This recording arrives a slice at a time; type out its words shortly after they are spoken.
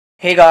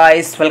Hey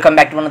guys, welcome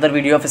back to another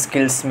video of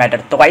skills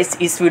matter. तो guys,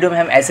 इस video में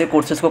हम ऐसे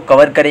कोर्सेज को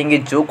कवर करेंगे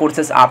जो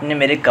कोर्सेज आपने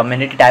मेरे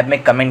कम्युनिटी टैब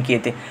में कमेंट किए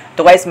थे।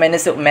 तो गाइस,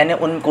 मैंने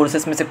उन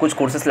कोर्सेज में से कुछ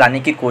कोर्सेज लाने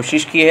की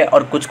कोशिश की है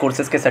और कुछ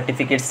कोर्सेज के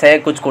सर्टिफिकेट्स है,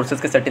 कुछ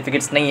कोर्सेज के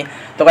सर्टिफिकेट्स नहीं है।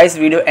 तो गाइस,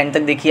 वीडियो एंड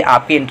तक देखिए,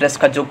 आपके इंटरेस्ट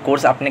का जो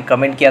कोर्स आपने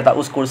कमेंट किया था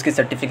उस कोर्स की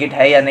सर्टिफिकेट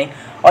है या नहीं,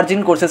 और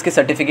जिन कोर्सेज के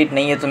सर्टिफिकेट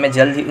नहीं है तो मैं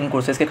जल्द ही उन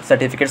कोर्सेज के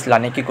सर्टिफिकेट्स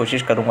लाने की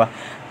कोशिश करूँगा।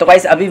 तो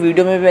गाइस, अभी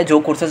वीडियो में मैं जो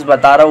कोर्सेज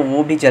बता रहा हूँ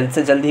वो भी जल्द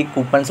से जल्द ही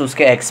कूपन्स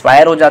उसके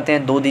एक्सपायर हो जाते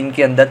हैं 2 दिन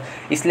के अंदर।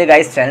 इसलिए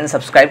गाइस, चैनल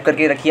सब्सक्राइब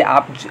करके रखिए।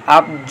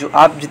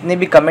 आप जितने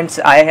भी कमेंट्स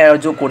आए हैं और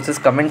जो कोर्सेज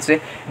कमेंट्स से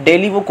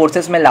डेली वो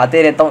कोर्सेज मैं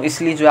लाते रहता हूँ,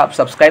 इसलिए जो आप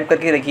सब्सक्राइब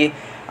करके रखिए।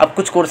 अब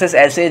कुछ कोर्सेज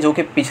ऐसे हैं जो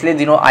कि पिछले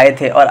दिनों आए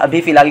थे और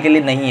अभी फ़िलहाल के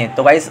लिए नहीं है,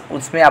 तो गाइस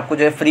उसमें आपको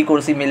जो है फ्री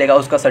कोर्स ही मिलेगा,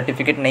 उसका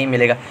सर्टिफिकेट नहीं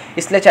मिलेगा।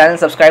 इसलिए चैनल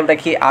सब्सक्राइब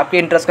रखिए। आपके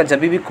इंटरेस्ट का जब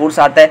भी कोर्स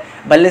आता है,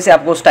 भले से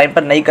आपको उस टाइम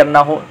पर नहीं करना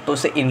हो तो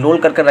उसे इनरोल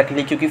करके रख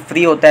लीजिए, क्योंकि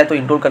फ्री होता है तो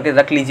इनरोल करके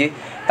रख लीजिए,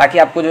 ताकि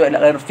आपको जो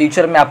अगर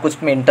फ्यूचर में आपको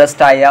उसमें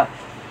इंटरेस्ट आए या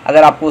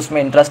अगर आपको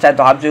उसमें इंटरेस्ट है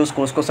तो आप जो उस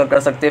कोर्स को कर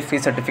सकते हैं, फ्री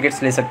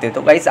सर्टिफिकेट्स ले सकते हैं।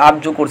 तो गाइस, आप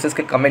जो कोर्सेज़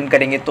के कमेंट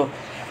करेंगे तो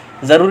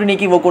ज़रूरी नहीं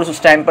कि वो कोर्स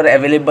उस टाइम पर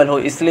अवेलेबल हो,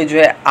 इसलिए जो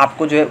है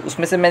आपको जो है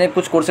उसमें से मैंने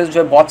कुछ कोर्सेज़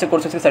जो है बहुत से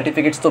कोर्सेज़ के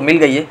सर्टिफिकेट्स तो मिल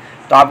गई है।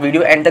 तो आप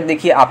वीडियो एंड तक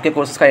देखिए, आपके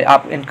कोर्सेज़ का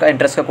आप इनका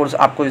इंटरेस्ट का कोर्स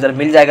आपको इधर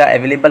मिल जाएगा,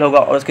 अवेलेबल होगा,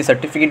 और उसकी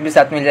सर्टिफिकेट भी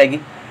साथ मिल जाएगी।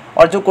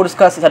 और जो कोर्स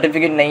का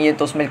सर्टिफिकेट नहीं है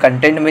तो उसमें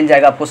कंटेंट मिल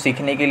जाएगा आपको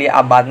सीखने के लिए।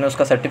 आप बाद में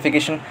उसका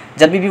सर्टिफिकेशन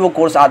जब भी वो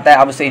कोर्स आता है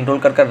आप उसे इनरोल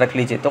कर रख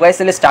लीजिए। तो गाइस,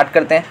 चलिए स्टार्ट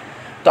करते हैं।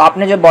 तो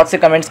आपने जो बहुत से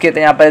कमेंट्स किए थे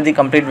यहाँ पर, यदि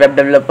complete web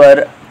developer,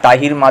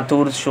 Tahir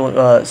Mathur,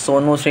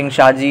 Sonu Singh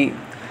Shahaji,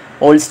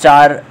 old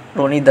star,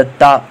 रोनी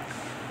दत्ता,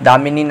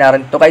 दामिनी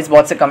नारंग। तो गाइस,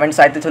 बहुत से कमेंट्स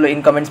आए थे। चलो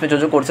इन कमेंट्स में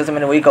जो कोर्सेज है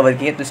मैंने वही कवर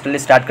किए, तो इसलिए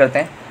स्टार्ट करते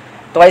हैं।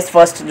 तो गाइस,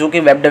 फर्स्ट जो कि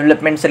वेब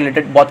डेवलपमेंट से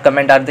रिलेटेड बहुत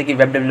कमेंट आ रहे थे कि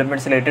वेब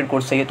डेवलपमेंट से रिलेटेड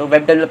कोर्स चाहिए। तो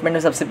वेब डेवलपमेंट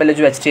में सबसे पहले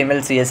जो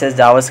HTML, CSS,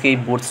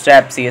 JavaScript,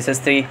 bootstrap,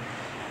 CSS3,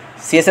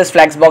 CSS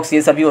फ्लैक्सबॉक्स,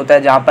 ये सभी होता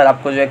है, जहाँ पर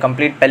आपको जो है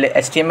कंप्लीट पहले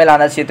HTML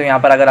आना चाहिए। तो यहाँ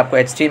पर अगर आपको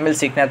HTML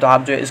सीखना है तो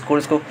आप जो है इस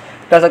कोर्स को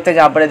कर सकते हैं,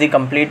 जहाँ पर यदि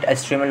complete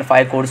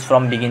HTML5 course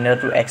from beginner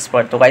to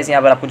expert. तो गाइस,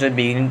 यहाँ पर आपको जो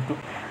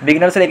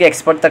बिगिनर से लेकर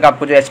एक्सपर्ट तक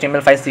आपको जो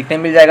HTML5 सीखने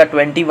मिल जाएगा।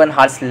 21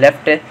 आवर्स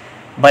लेफ्ट है,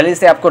 भले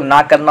से आपको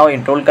ना करना हो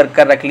इनरोल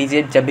कर रख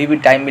लीजिए, जब भी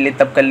टाइम मिले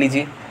तब कर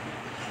लीजिए।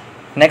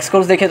 नेक्स्ट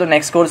कोर्स देखिए, तो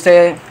नेक्स्ट कोर्स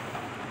है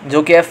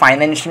जो कि है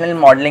financial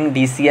modelling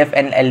DCF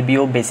and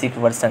LBO basic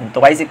version.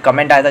 तो गाइस, एक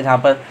कमेंट आया था जहाँ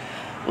पर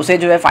उसे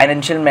जो है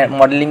फाइनेंशियल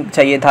मॉडलिंग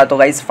चाहिए था। तो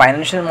गाइस,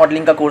 फाइनेंशियल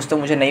मॉडलिंग का कोर्स तो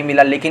मुझे नहीं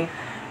मिला, लेकिन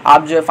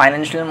आप जो है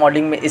फाइनेंशियल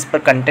मॉडलिंग में इस पर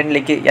कंटेंट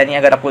लेके, यानी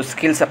अगर आपको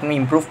स्किल्स अपनी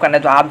इंप्रूव करना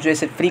है तो आप जो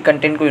है फ्री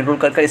कंटेंट को इनरोल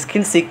कर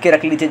स्किल सीख के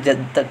रख लीजिए।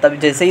 तब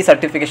जैसे ही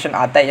सर्टिफिकेशन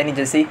आता है, यानी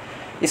जैसे ही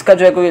इसका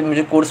जो है कोई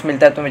मुझे कोर्स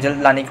मिलता है तो मैं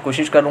जल्द लाने की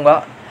कोशिश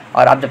करूँगा,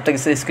 और आप जब तक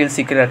इसे स्किल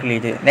सीख के रख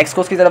लीजिए। नेक्स्ट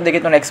कोर्स की तरफ देखिए,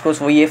 तो नेक्स्ट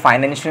कोर्स वही है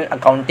financial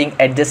accounting,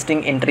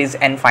 adjusting entries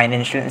and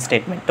financial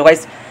statement. तो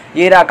गाइस,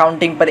 ये रहा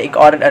अकाउंटिंग पर एक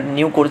और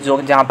न्यू कोर्स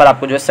जो जहाँ पर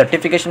आपको जो है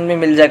सर्टिफिकेशन भी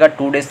मिल जाएगा।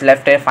 2 डेज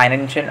लेफ्ट है।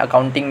 फाइनेंशियल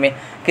अकाउंटिंग में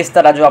किस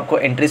तरह जो आपको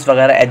एंट्रीज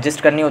वगैरह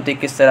एडजस्ट करनी होती है,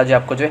 किस तरह जो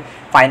आपको जो है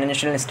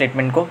फाइनेंशियल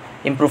स्टेटमेंट को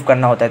इंप्रूव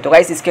करना होता है। तो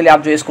गाइस, इसके लिए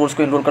आप जो इस कोर्स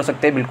को इनरोल कर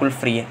सकते हैं, बिल्कुल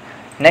फ्री है।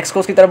 नेक्स्ट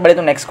कोर्स की तरफ बढ़े,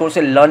 तो नेक्स्ट कोर्स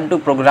है learn to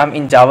programme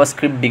in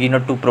JavaScript beginner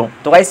to pro.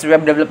 तो गाइस,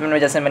 वेब डेवलपमेंट में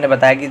जैसे मैंने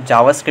बताया कि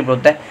जावास्क्रिप्ट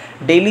होता है,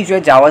 डेली जो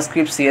है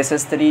जावास्क्रिप्ट,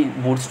 CSS3,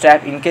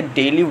 बूटस्ट्रैप, इनके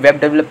डेली वेब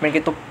डेवलपमेंट के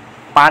तो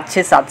 5,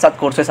 6, 7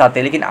 कोर्सेस आते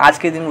हैं, लेकिन आज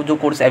के दिन वो जो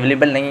कोर्स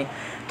अवेलेबल नहीं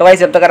है। तो गाइस,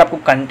 जब तक अगर आपको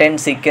कंटेंट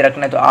सीख के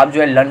रखना है तो आप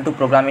जो है learn to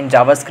programme in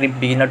JavaScript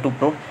beginner to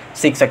pro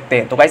सीख सकते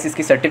हैं। तो गाइस,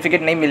 इसकी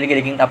सर्टिफिकेट नहीं मिलेगी,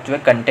 लेकिन आप जो है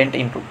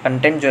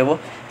कंटेंट जो है वो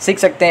सीख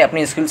सकते हैं,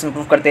 अपनी स्किल्स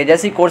इंप्रूव करते हैं।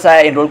 जैसे ही कोर्स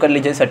आया इनरोल कर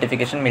लीजिए,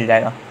 सर्टिफिकेशन मिल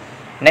जाएगा।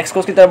 नेक्स्ट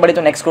कोर्स की तरफ बढ़े,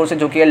 तो नेक्स्ट कोर्स है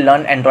जो कि है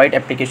लर्न एंड्रॉइड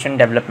एप्लीकेशन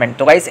डेवलपमेंट।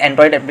 तो गाइस,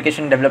 एंड्रॉइड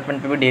एप्लीकेशन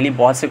डेवलपमेंट पे भी डेली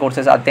बहुत से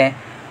कोर्सेज आते हैं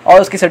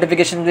और उसकी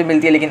सर्टिफिकेशन भी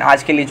मिलती है, लेकिन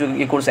आज के लिए जो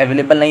ये कोर्स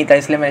अवेलेबल नहीं था,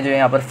 इसलिए मैं जो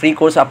यहाँ पर फ्री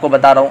कोर्स आपको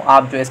बता रहा हूँ।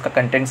 आप जो है इसका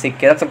कंटेंट सीख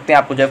के रख सकते हैं,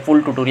 आपको जो है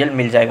फुल ट्यूटोरियल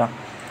मिल जाएगा।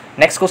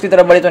 नेक्स्ट कोर्स की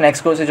तरफ बढ़े, तो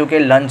नेक्स्ट कोर्स है जो कि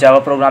लर्न जावा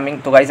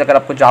प्रोग्रामिंग। तो गाइस, अगर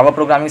आपको जावा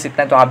प्रोग्रामिंग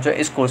सीखना है तो आप जो है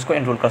इस कोर्स को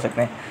इनरोल कर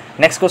सकते हैं।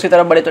 नेक्स्ट कोर्स की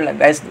तरफ बढ़े, तो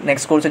गाइस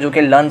नेक्स्ट कोर्स है जो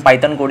कि learn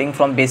Python coding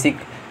from basic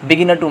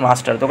beginner to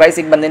master. तो गाइस,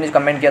 एक बंदे ने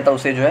कमेंट किया था,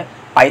 उसे जो है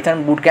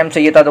पाइथन बूट कैम्प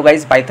चाहिए था। तो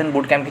गाइस, पाइथन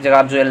बूट कैम्प की जगह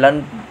आप जो है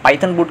लर्न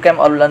पाइथन बूट कैम्प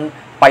और learn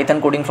Python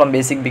coding from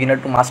basic beginner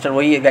to master,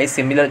 वही है गाइस,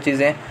 सिमिलर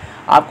चीज़ें।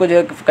 आपको जो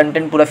है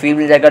कंटेंट पूरा फ्री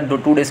मिल जाएगा।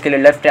 2 डेज़ के लिए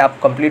लेफ्ट है,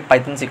 आपको कंप्लीट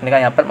पाइथन सीखने का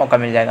यहाँ पर मौका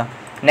मिल जाएगा।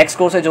 नेक्स्ट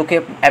कोर्स है जो कि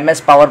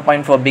MS power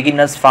point for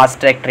beginners fast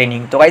track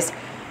training. तो गाइस,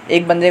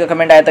 एक बंदे का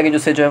कमेंट आया था कि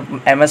जिससे जो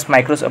है MS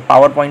माइक्रोसॉफ्ट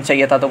पावर पॉइंट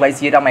चाहिए था। तो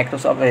गाइस, ये रहा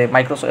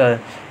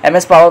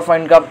MS पावर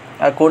पॉइंट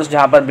का कोर्स,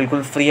 जहाँ पर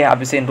बिल्कुल फ्री है,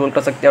 आप इसे इनरोल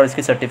कर सकते हैं और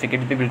इसकी सर्टिफिकेट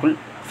भी बिल्कुल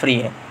फ्री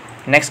है।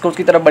 नेक्स्ट कोर्स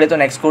की तरफ बढ़े, तो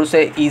नेक्स्ट कोर्स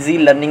है easy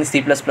learning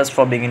C++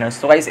 for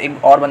beginners. तो गाइस,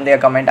 एक और बंदे का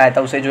कमेंट आया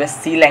था, उसे जो है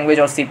C लैंग्वेज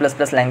और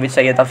C++ लैंग्वेज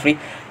चाहिए था फ्री।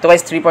 तो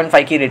गाइस,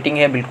 3.5 की रेटिंग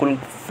है, बिल्कुल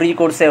फ्री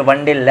कोर्स है,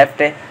 1 डे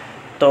लेफ्ट है।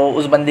 तो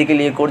उस बंदे के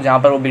लिए कोर्स जहाँ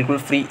पर वो बिल्कुल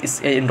फ्री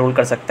इसे इनरोल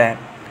कर सकता है।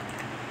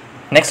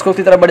 नेक्स्ट कोर्स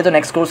की तरफ बढ़े, तो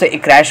नेक्स्ट कोर्स है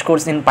एक crash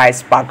course in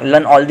पाइस्पार्क,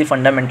 learn all the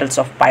fundamentals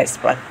of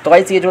पाइस्पार्क। तो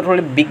गाइस, ये जो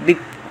थोड़े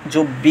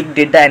बिग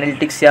डेटा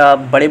एनालिटिक्स या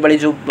बड़े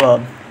जो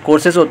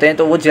कोर्सेज होते हैं,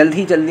 तो वो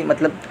जल्दी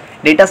मतलब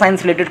डेटा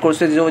साइंस रिलेटेड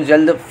कोर्सेज जो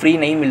जल्द फ्री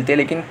नहीं मिलते,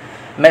 लेकिन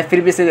मैं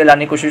फिर भी इसे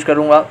लाने की कोशिश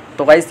करूँगा।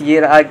 तो गाइस ये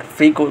रहा एक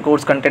फ्री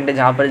कोर्स कंटेंट है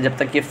जहाँ पर जब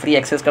तक ये फ्री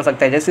एक्सेस कर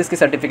सकता है, जैसे इसकी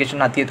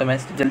सर्टिफिकेशन आती है तो मैं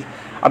जल्द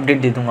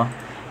अपडेट दे दूँगा।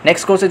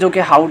 नेक्स्ट कोर्स है जो कि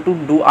how to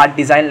do art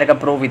design like a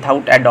pro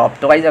without adobe.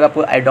 तो गाइस अगर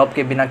आपको एडोब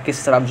के बिना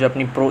किस तरह जो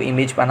अपनी प्रो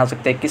इमेज बना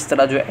सकते हैं, किस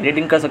तरह जो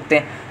एडिटिंग कर सकते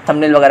हैं,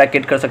 थंबनेल वगैरह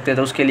क्रिएट कर सकते हैं,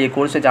 तो उसके लिए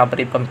कोर्स है जहाँ पर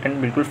ये कंटेंट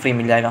बिल्कुल फ्री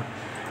मिल जाएगा।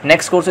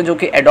 नेक्स्ट कोर्स है जो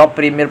कि adobe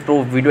premiere pro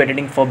video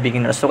editing for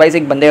beginners. तो गाइस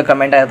एक बंदे का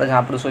कमेंट आया था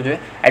जहाँ पर उसको जो है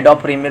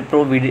adobe premiere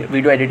pro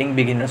video editing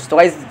beginners. तो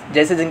गाइस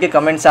जैसे जिनके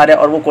कमेंट्स आ रहे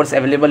हैं और वो कोर्स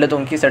अवेलेबल है तो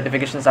उनकी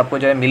सर्टिफिकेशन आपको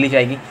जो है मिल ही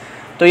जाएगी।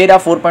 तो ये रहा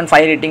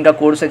 4.5 रेटिंग का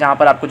कोर्स है जहाँ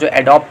पर आपको जो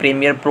adobe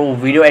premiere pro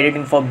video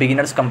editing for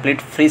beginners complete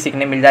free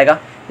सीखने मिल जाएगा।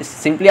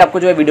 सिंपली आपको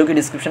जो है वीडियो की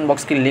डिस्क्रिप्शन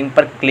बॉक्स की लिंक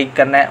पर क्लिक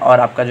करना है और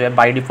आपका जो है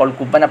बाय डिफ़ॉल्ट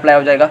कूपन अप्लाई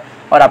हो जाएगा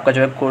और आपका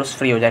जो है कोर्स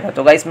फ्री हो जाएगा।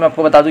 तो गाइस मैं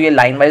आपको बता दूं ये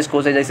लाइन वाइज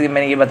कोर्स है, जैसे कि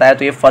मैंने ये बताया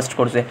तो ये फर्स्ट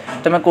कोर्स है,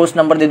 तो मैं कोर्स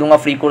नंबर दे दूंगा,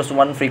 free course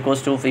 1, free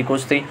course 2, free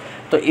course 3।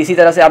 तो इसी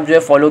तरह से आप जो है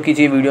फॉलो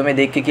कीजिए वीडियो में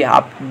देख के कि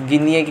आप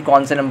गिनिए कि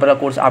कौन से नंबर का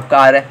कोर्स आपका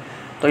आ रहा है।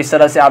 तो इस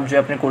तरह से आप जो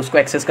है अपने कोर्स को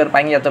एक्सेस कर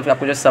पाएंगे, या तो फिर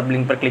आपको जो सब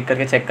लिंक पर क्लिक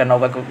करके चेक करना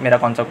होगा कि मेरा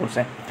कौन सा कोर्स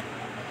है।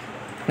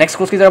 नेक्स्ट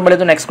कोर्स की तरफ बढ़े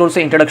तो नेक्स्ट कोर्स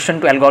है introduction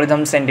to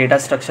algorithms and data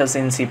structures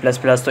in C++।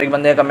 तो एक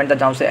बंदे का कमेंट था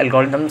जहाँ से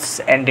एल्गोरिथम्स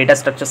एंड डेटा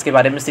स्ट्रक्चर्स के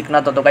बारे में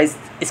सीखना था। तो गाइस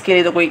इसके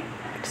लिए तो कोई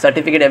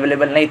सर्टिफिकेट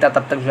अवेलेबल नहीं था,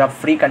 तब तक जो आप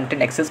फ्री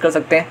कंटेंट एक्सेस कर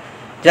सकते हैं।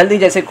 जल्दी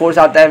जैसे कोर्स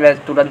आता है मैं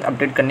तुरंत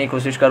अपडेट करने की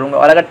कोशिश करूँगा,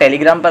 और अगर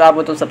टेलीग्राम पर आप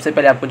हो तो सबसे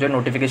पहले आपको जो है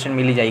नोटिफिकेशन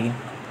मिल ही जाएगी।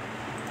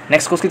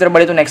 नेक्स्ट कोर्स की तरफ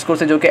बढ़े तो नेक्स्ट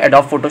कोर्स है जो कि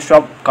adobe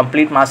Photoshop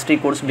complete mastery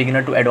course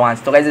beginner to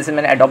advance. तो गाइस जैसे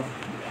मैंने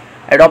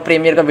एडोब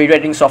प्रीमियर का वीडियो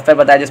एडिटिंग सॉफ्टवेयर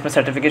बताया जिसमें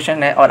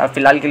सर्टिफिकेशन है, और अब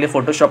फिलहाल के लिए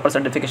फोटोशॉप पर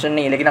सर्टिफिकेशन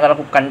नहीं है। लेकिन अगर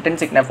आपको कंटेंट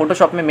सीखना है,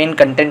 फोटोशॉप में मेन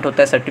कंटेंट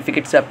होता है,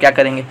 सर्टिफिकेट से आप क्या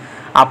करेंगे,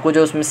 आपको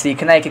जो उसमें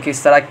सीखना है कि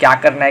किस तरह क्या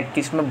करना है,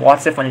 किसमें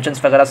बहुत से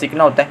फंक्शंस वगैरह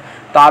सीखना होता है,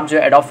 तो आप जो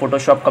adobe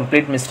Photoshop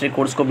complete mystery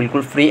course को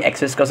बिल्कुल फ्री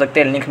एक्सेस कर सकते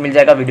हैं। लिंक मिल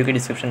जाएगा वीडियो के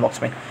डिस्क्रिप्शन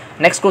बॉक्स में।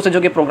 नेक्स्ट कोर्स है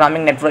जो कि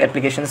प्रोग्रामिंग नेटवर्क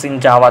एप्लीकेशंस इन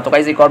जावा। तो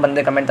गाइस एक और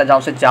बंदे कमेंट था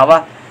जहाँ से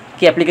जावा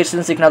की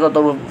एप्लीकेशन सीखना था,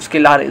 तो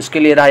उसके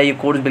लिए रहा ये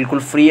कोर्स बिल्कुल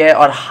फ्री है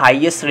और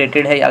हाईएस्ट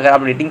रेटेड है। अगर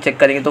आप रेटिंग चेक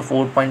करेंगे तो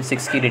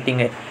 4.6 की रेटिंग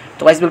है।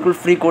 तो गाइस बिल्कुल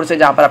फ्री कोर्स है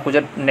जहाँ पर आपको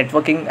जो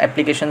नेटवर्किंग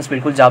एप्लीकेशंस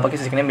बिल्कुल जावा के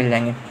सीखने मिल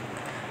जाएंगे।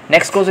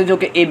 नेक्स्ट कोर्स है जो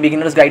कि ए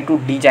beginners guide to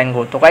D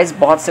Django. तो गाइस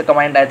बहुत से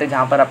कमेंट आए थे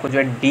जहाँ पर आपको जो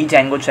है डी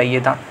जैंगो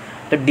चाहिए था।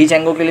 तो डी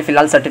जैंगो के लिए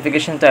फिलहाल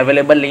सर्टिफिकेशन तो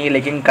अवेलेबल नहीं है,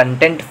 लेकिन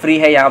कंटेंट फ्री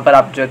है। यहाँ पर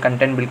आप जो है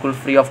कंटेंट बिल्कुल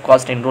फ्री ऑफ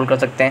कॉस्ट एनरोल कर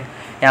सकते हैं।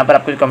 यहाँ पर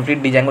आपको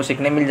कंप्लीट डी जैंगो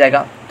सीखने मिल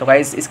जाएगा। तो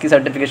गाइस इसकी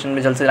सर्टिफिकेशन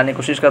में जल्द से लाने की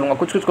कोशिश करूँगा।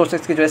 कुछ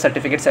कोर्सेज की जो है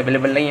सर्टिफिकेट्स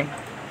अवेलेबल नहीं है।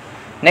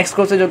 नेक्स्ट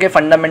कोर्स है जो कि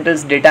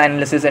fundamentals data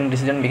analysis and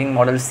decision making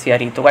models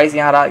theory. तो गाइस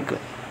यहाँ रहा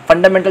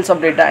फंडामेंटल्स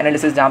ऑफ डेटा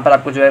एनालिसिस, जहाँ पर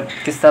आपको जो है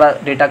किस तरह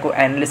डेटा को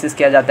एनालिसिस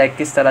किया जाता है,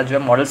 किस तरह जो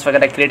है मॉडल्स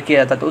वगैरह क्रिएट किया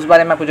जाता है, तो उस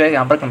बारे में आपको जो है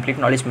यहाँ पर कंप्लीट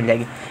नॉलेज मिल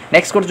जाएगी।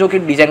 नेक्स्ट कोर्स जो कि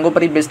डिजेंगो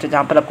पर ही बेस्ड है,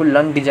 जहाँ पर आपको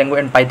learn Django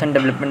and Python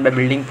development by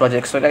building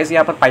projects. तो गाइस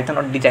यहाँ पर पाइथन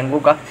और डिजेंगो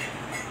का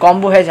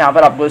कॉम्बो है जहाँ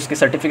पर आपको इसकी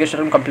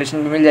सर्टिफिकेशन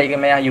कंप्लीशन भी मिल जाएगी।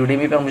 मैं यहाँ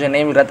यूडेमी पर मुझे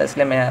नहीं मिल रहा था,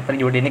 इसलिए मैं यहाँ पर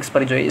यूडेनिक्स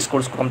पर जो है इस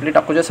कोर्स को कंप्लीट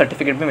आपको जो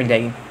सर्टिफिकेट भी मिल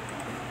जाएगी।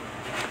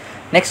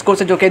 नेक्स्ट कोर्स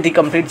है जो कि दी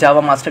complete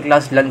Java master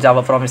class learn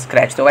Java from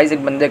scratch. तो गाइस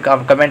एक बंदे का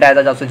कमेंट आया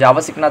था जहाँ से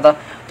जावा सीखना था।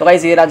 तो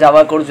गाइस ये रहा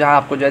जावा कोर्स जहाँ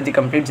आपको जो है दी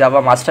complete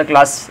Java master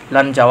class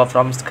learn Java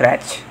from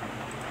scratch.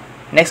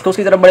 Next course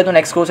की तरफ बढ़े तो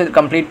नेक्स्ट कोर्स है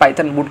complete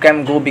Python boot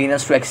camp go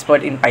beginners to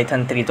expert in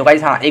Python 3। तो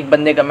गाइस हाँ एक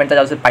बंदे कमेंट था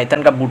जहाँ से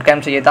पाइथन का बूट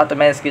कैम्प चाहिए था, तो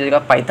मैं इसकी जगह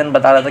पाइथन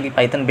बता रहा था कि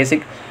पाइथन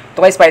बेसिक।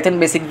 तो गाइस पाइथन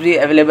बेसिक भी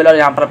अवेलेबल है और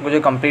यहाँ पर आपको जो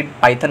कंप्लीट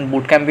पाइथन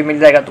बूट कैम्प भी मिल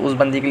जाएगा। तो उस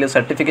बंदे के लिए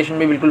सर्टिफिकेशन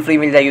भी बिल्कुल फ्री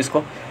मिल जाएगी उसको।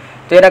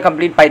 तो ये रहा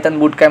complete Python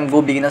boot camp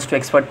go beginners to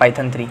expert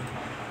Python 3।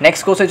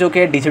 Next course है जो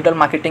कि digital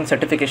marketing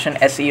certification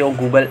SEO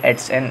Google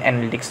ads and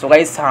analytics. तो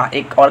गाइस हाँ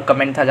एक और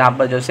कमेंट था जहाँ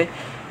पर जैसे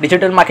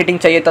डिजिटल मार्केटिंग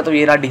चाहिए था, तो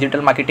ये रहा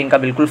डिजिटल मार्केटिंग का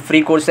बिल्कुल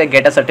फ्री कोर्स है,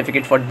 get a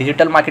certificate for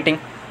digital marketing.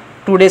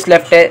 2 days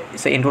left है,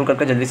 इसे इनरोल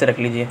करके जल्दी से रख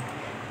लीजिए।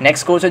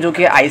 नेक्स्ट कोर्स है जो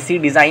कि IC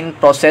डिज़ाइन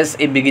प्रोसेस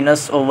ए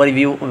बिगिनर्स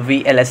ओवरव्यू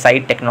VLSI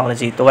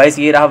टेक्नोलॉजी। तो गाइस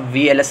ये रहा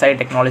VLSI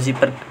टेक्नोलॉजी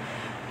पर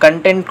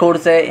कंटेंट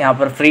कोर्स है। यहाँ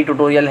पर फ्री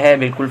ट्यूटोरियल है,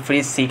 बिल्कुल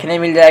फ्री सीखने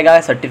मिल जाएगा।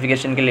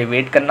 सर्टिफिकेशन के लिए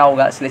वेट करना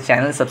होगा, इसलिए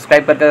चैनल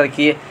सब्सक्राइब करके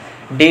रखिए।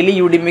 डेली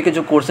यूडेमी के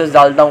जो कोर्सेज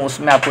डालता हूँ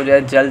उसमें आपको जो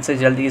है जल्द से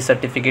जल्द ये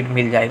सर्टिफिकेट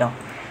मिल जाएगा।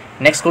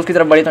 नेक्स्ट कोर्स की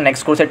तरफ बढ़ी तो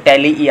नेक्स्ट कोर्स है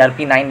tally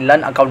ERP9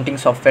 learn accounting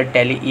software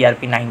tally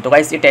ERP9। तो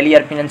गाइस ये टैली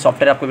ERP9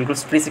 सॉफ्टवेयर आपको बिल्कुल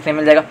फ्री सीखने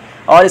मिल जाएगा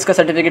और इसका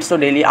सर्टिफिकेट्स तो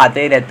डेली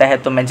आते ही रहता है,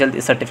 तो मैं जल्द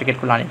इस सर्टिफिकेट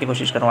को लाने की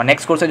कोशिश करूँगा।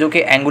 नेक्स्ट कोर्स है जो कि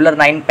एंगुलर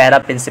 9 पैरा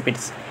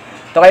प्रिंसिपल्स।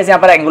 तो गाइस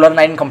यहाँ पर एंगुलर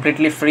 9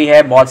 कंप्लीटली फ्री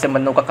है। बहुत से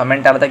बंदों का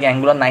कमेंट आ रहा था कि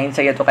एंगुलर 9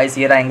 चाहिए, तो गाइस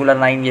ये रहा एंगुलर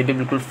 9, ये भी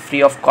बिल्कुल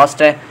फ्री ऑफ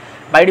कॉस्ट है।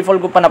 बाय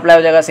डिफॉल्ट कूपन अप्लाई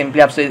हो जाएगा,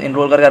 सिंपली आपसे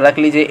इनरोल करके रख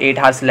लीजिए। 8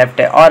 आवर्स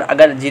लेफ्ट है, और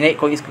अगर जिन्हें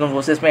कोई इस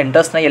कोर्सेज में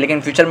इंटरेस्ट नहीं है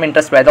लेकिन फ्यूचर में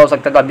इंटरेस्ट पैदा हो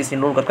सकता है, तो अभी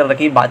इनरोल करके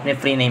रखिए, बाद में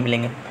फ्री नहीं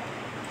मिलेंगे।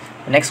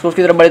 नेक्स्ट कोर्स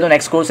की तरफ बढ़े तो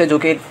नेक्स्ट कोर्स है जो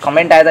कि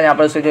कमेंट आया था यहाँ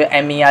पर उससे जो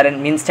MERN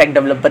मीन स्टैक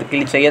डेवलपर के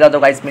लिए चाहिए था। तो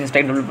गाइस मीन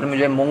स्टैक डेवलपर में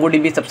जो है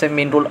MongoDB सबसे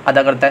मेन रोल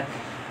अदा करता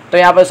है। तो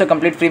यहाँ पर उसे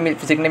कंप्लीट फ्री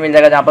सीखने मिल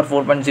जाएगा, जहाँ पर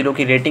 4.0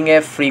 की रेटिंग है।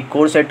 फ्री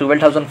कोर्स है,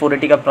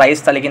 12,480 का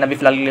प्राइस था, लेकिन अभी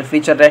फिलहाल के लिए फ्री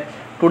चल रहा है।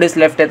 2 डेज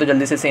लेफ्ट है, तो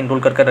जल्दी से इसे इनरोल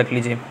करके रख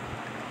लीजिए।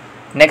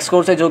 नेक्स्ट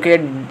कोर्स है जो कि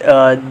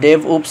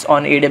DevOps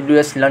on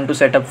AWS learn to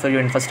setup for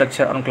your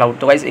infrastructure on cloud.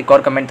 तो गाइस एक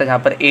और कमेंट था जहाँ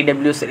पर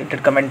AWS से रिलेटेड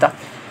कमेंट था,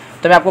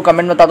 तो मैं आपको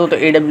कमेंट बता दूँ तो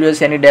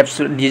AWS यानी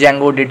debts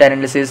Django data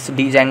analysis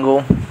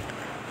Django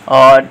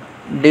और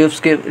डेव्स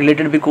के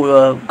रिलेटेड भी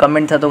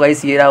कमेंट था, तो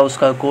गाइस ये रहा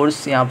उसका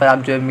कोर्स। यहाँ पर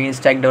आप जो है मीन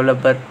स्टैक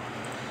डेवलपर,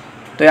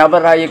 तो यहाँ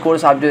पर रहा ये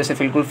कोर्स, आप जो है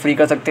बिल्कुल फ्री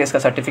कर सकते हैं। इसका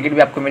सर्टिफिकेट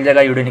भी आपको मिल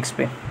जाएगा यूडेमी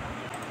पे।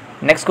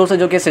 नेक्स्ट कोर्स है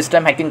जो कि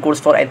system hacking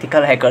course for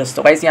ethical hackers.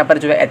 तो गाइस यहाँ पर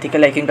जो है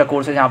एथिकल हैकिंग का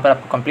कोर्स है, जहाँ पर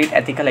आपको कंप्लीट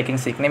एथिकल हैकिंग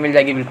सीखने मिल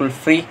जाएगी, बिल्कुल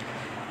फ्री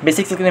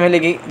बेसिक सीखने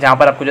मिलेगी। जहाँ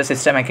पर आपको जो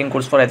system hacking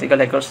course for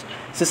ethical hackers,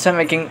 system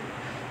hacking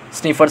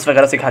स्नीफर्स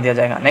वगैरह सिखा दिया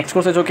जाएगा। नेक्स्ट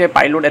कोर्स है जो कि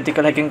pilot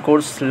ethical hacking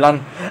course, learn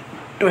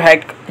to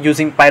hack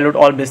using pilot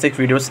all basic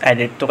videos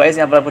edit. तो गाइस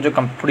यहाँ पर आपको जो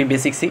थोड़ी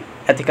बेसिक सी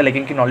एथिकल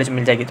हैकिंग की नॉलेज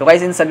मिल जाएगी। तो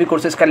गाइस इन सभी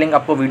कोर्सेज का लिंक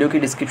आपको वीडियो की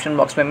डिस्क्रिप्शन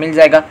बॉक्स में मिल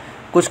जाएगा।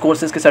 कुछ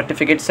कोर्सेज के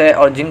सर्टिफिकेट्स है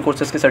और जिन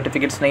कोर्सेज के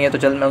सर्टिफिकेट्स नहीं है तो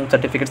जल्द मैं उन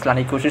सर्टिफिकेट्स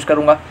लाने की कोशिश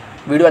करूँगा।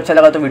 वीडियो अच्छा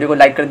लगा तो वीडियो को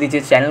लाइक कर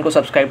दीजिए, चैनल को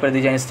सब्सक्राइब कर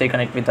दीजिए। Stay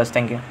connect with us.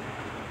 Thank you.